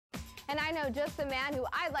And I know just the man who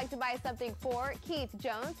I'd like to buy something for, Keith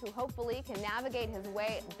Jones, who hopefully can navigate his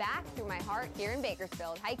way back through my heart here in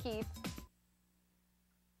Bakersfield. Hi, Keith.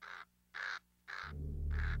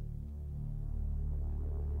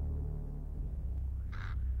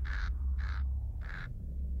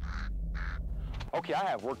 Okay, I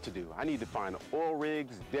have work to do. I need to find oil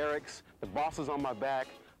rigs, derricks, the bosses on my back.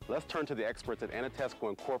 Let's turn to the experts at Anatesco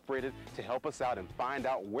Incorporated to help us out and find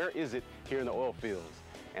out where is it here in the oil fields.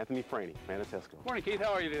 Anthony Franey, Anatesco. Morning, Keith.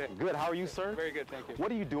 How are you today? Good. How are you, sir? Very good, thank you.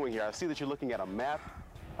 What are you doing here? I see that you're looking at a map.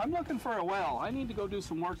 I'm looking for a well. I need to go do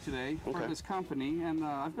some work today for this company, and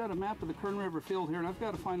I've got a map of the Kern River field here, and I've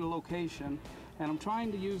got to find a location, and I'm trying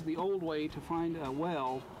to use the old way to find a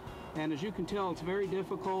well, and as you can tell, it's very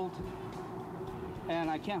difficult, and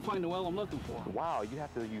I can't find the well I'm looking for. Wow, you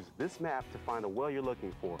have to use this map to find a well you're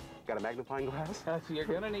looking for. Got a magnifying glass? You're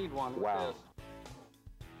going to need one. Wow.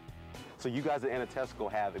 So you guys at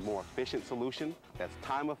Anatesco have a more efficient solution that's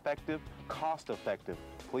time effective, cost effective.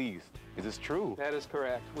 Please, is this true? That is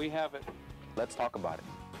correct. We have it. Let's talk about it.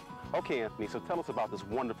 Okay, Anthony, so tell us about this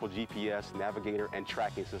wonderful GPS, navigator, and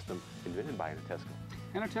tracking system invented by Anatesco.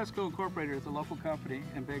 Anatesco Incorporated is a local company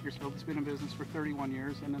in Bakersfield that's been in business for 31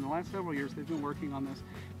 years, and in the last several years they've been working on this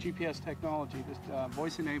GPS technology, this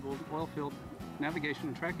voice-enabled oil field navigation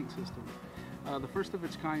and tracking system. The first of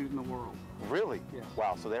its kind in the world. Really? Yes.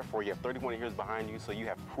 Wow, so therefore you have 31 years behind you, so you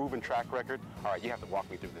have proven track record. All right, you have to walk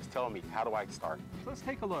me through this. Tell me, how do I start? So let's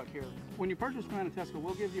take a look here. When you purchase from Anatesco,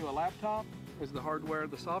 we'll give you a laptop as the hardware,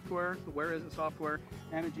 the software, the WhereIsIt software,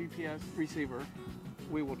 and a GPS receiver.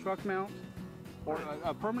 We will truck mount, or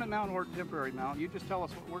a permanent mount or a temporary mount. You just tell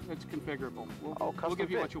us what it's configurable. We'll give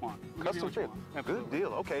you what you want. Custom fit. Good deal.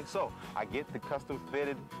 Okay, so I get the custom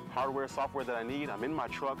fitted hardware, software that I need. I'm in my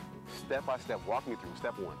truck, step by step. Walk me through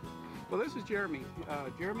step one. Well, this is Jeremy.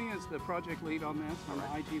 Jeremy is the project lead on this. I'm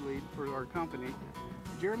the IT lead for our company.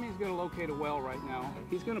 Jeremy's going to locate a well right now.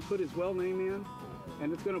 He's going to put his well name in,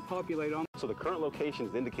 and it's going to populate on. So the current location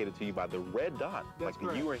is indicated to you by the red dot, That's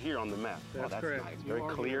like you are here on the map. That's correct. Nice. Very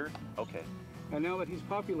clear. Here. Okay. And now that he's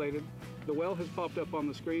populated, the well has popped up on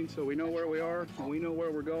the screen, so we know where we are, and we know where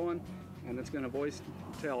we're going, and it's going to voice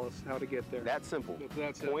tell us how to get there. That simple.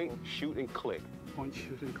 That's simple. Point, shoot, and click. Point,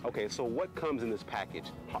 shoot, and click. Okay, so what comes in this package?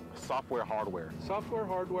 Software, hardware? Software,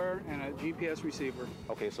 hardware, and a GPS receiver.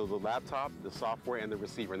 Okay, so the laptop, the software, and the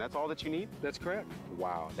receiver, and that's all that you need? That's correct.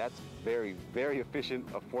 Wow, that's very, very efficient,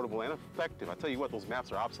 affordable, and effective. I tell you what, those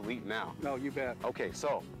maps are obsolete now. No, you bet. Okay,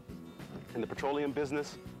 so in the petroleum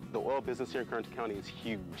business, the oil business here in Kern County is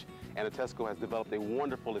huge. Anatesco has developed a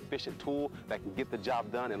wonderful, efficient tool that can get the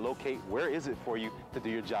job done and locate where is it for you to do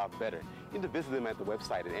your job better. You need to visit them at the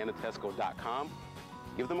website at anatesco.com.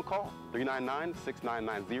 Give them a call,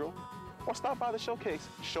 399-6990, or stop by the showcase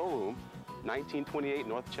showroom, 1928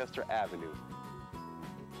 North Chester Avenue.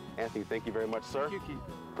 Anthony, thank you very much, sir. Thank you,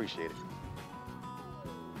 Keith. Appreciate it.